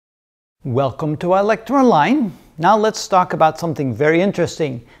Welcome to our lecture online. Now let's talk about something very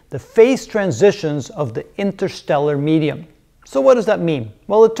interesting, the phase transitions of the interstellar medium. So what does that mean?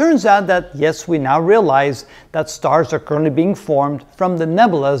 Well, it turns out that yes, we now realize that stars are currently being formed from the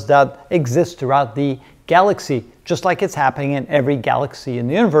nebulas that exist throughout the galaxy, just like it's happening in every galaxy in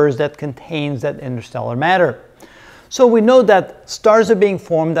the universe that contains that interstellar matter. So we know that stars are being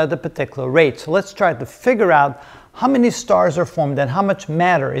formed at a particular rate. So let's try to figure out how many stars are formed and how much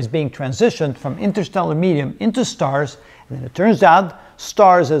matter is being transitioned from interstellar medium into stars. And then it turns out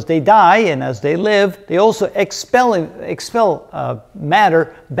stars, as they die and as they live, they also expel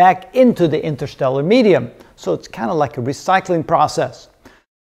matter back into the interstellar medium. So it's kind of like a recycling process.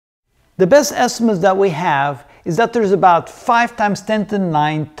 The best estimates that we have is that there's about 5 times 10 to the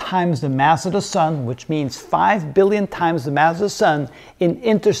 9 times the mass of the sun, which means 5 billion times the mass of the sun in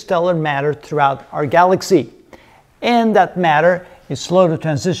interstellar matter throughout our galaxy. And that matter is slow to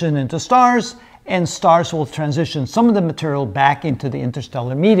transition into stars, and stars will transition some of the material back into the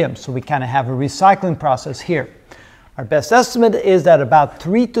interstellar medium. So we kind of have a recycling process here. Our best estimate is that about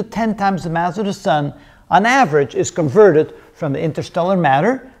 3 to 10 times the mass of the sun, on average, is converted from the interstellar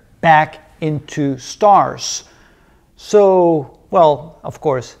matter back into stars. So, well, of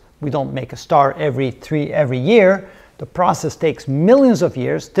course, we don't make a star every year. The process takes millions of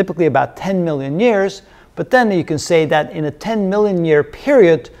years, typically about 10 million years. But then you can say that in a 10 million year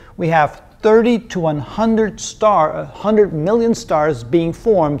period, we have 30 to 100 million stars being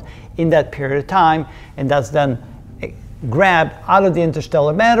formed in that period of time. And that's then grabbed out of the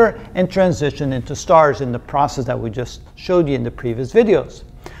interstellar matter and transitioned into stars in the process that we just showed you in the previous videos.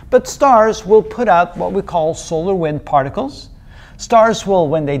 But stars will put out what we call solar wind particles. Stars will,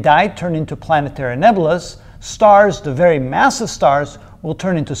 when they die, turn into planetary nebulas. Stars, the very massive stars, will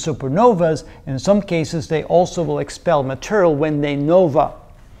turn into supernovas, and in some cases they also will expel material when they nova.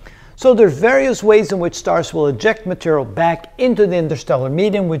 So there are various ways in which stars will eject material back into the interstellar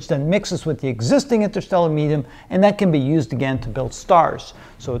medium, which then mixes with the existing interstellar medium, and that can be used again to build stars.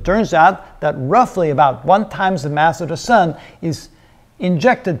 So it turns out that roughly about 1 times the mass of the sun is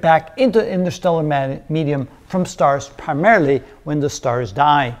injected back into the interstellar medium from stars, primarily when the stars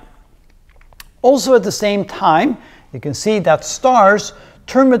die. Also at the same time, you can see that stars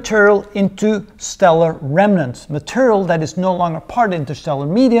turn material into stellar remnants, material that is no longer part of the interstellar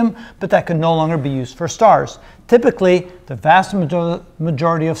medium, but that can no longer be used for stars. Typically, the vast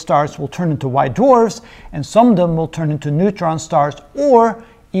majority of stars will turn into white dwarfs, and some of them will turn into neutron stars, or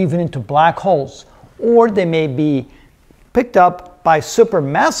even into black holes. Or they may be picked up by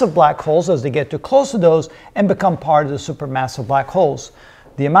supermassive black holes as they get too close to those and become part of the supermassive black holes.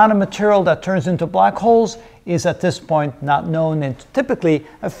 The amount of material that turns into black holes is at this point not known, and typically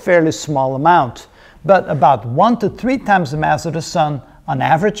a fairly small amount. But about 1 to 3 times the mass of the sun on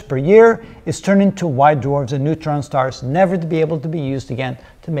average per year is turned into white dwarfs and neutron stars, never to be able to be used again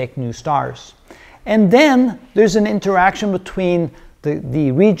to make new stars. And then there's an interaction between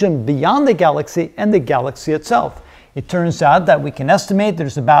the region beyond the galaxy and the galaxy itself. It turns out that we can estimate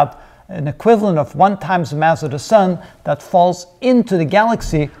there's about an equivalent of 1 times the mass of the sun that falls into the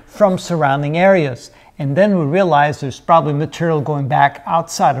galaxy from surrounding areas. And then we realize there's probably material going back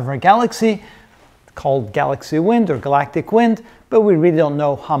outside of our galaxy called galaxy wind or galactic wind, but we really don't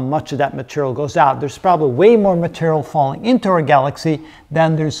know how much of that material goes out. There's probably way more material falling into our galaxy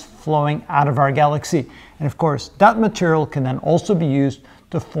than there's flowing out of our galaxy. And of course, that material can then also be used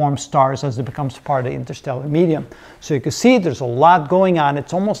to form stars as it becomes part of the interstellar medium. So you can see there's a lot going on.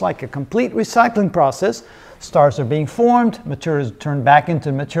 It's almost like a complete recycling process. Stars are being formed, material is turned back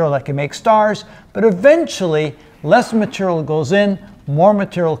into material that can make stars, but eventually less material goes in, more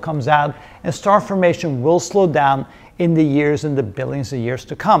material comes out, and star formation will slow down in the years and the billions of years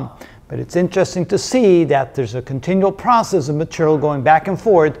to come. But it's interesting to see that there's a continual process of material going back and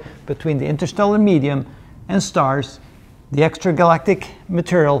forth between the interstellar medium and stars, the extragalactic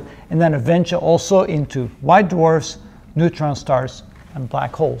material, and then eventually also into white dwarfs, neutron stars, and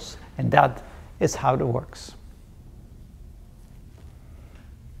black holes. And that is how it works.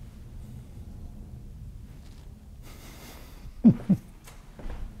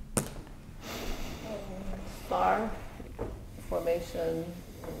 Star formation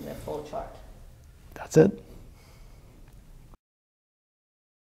in the flow chart. That's it.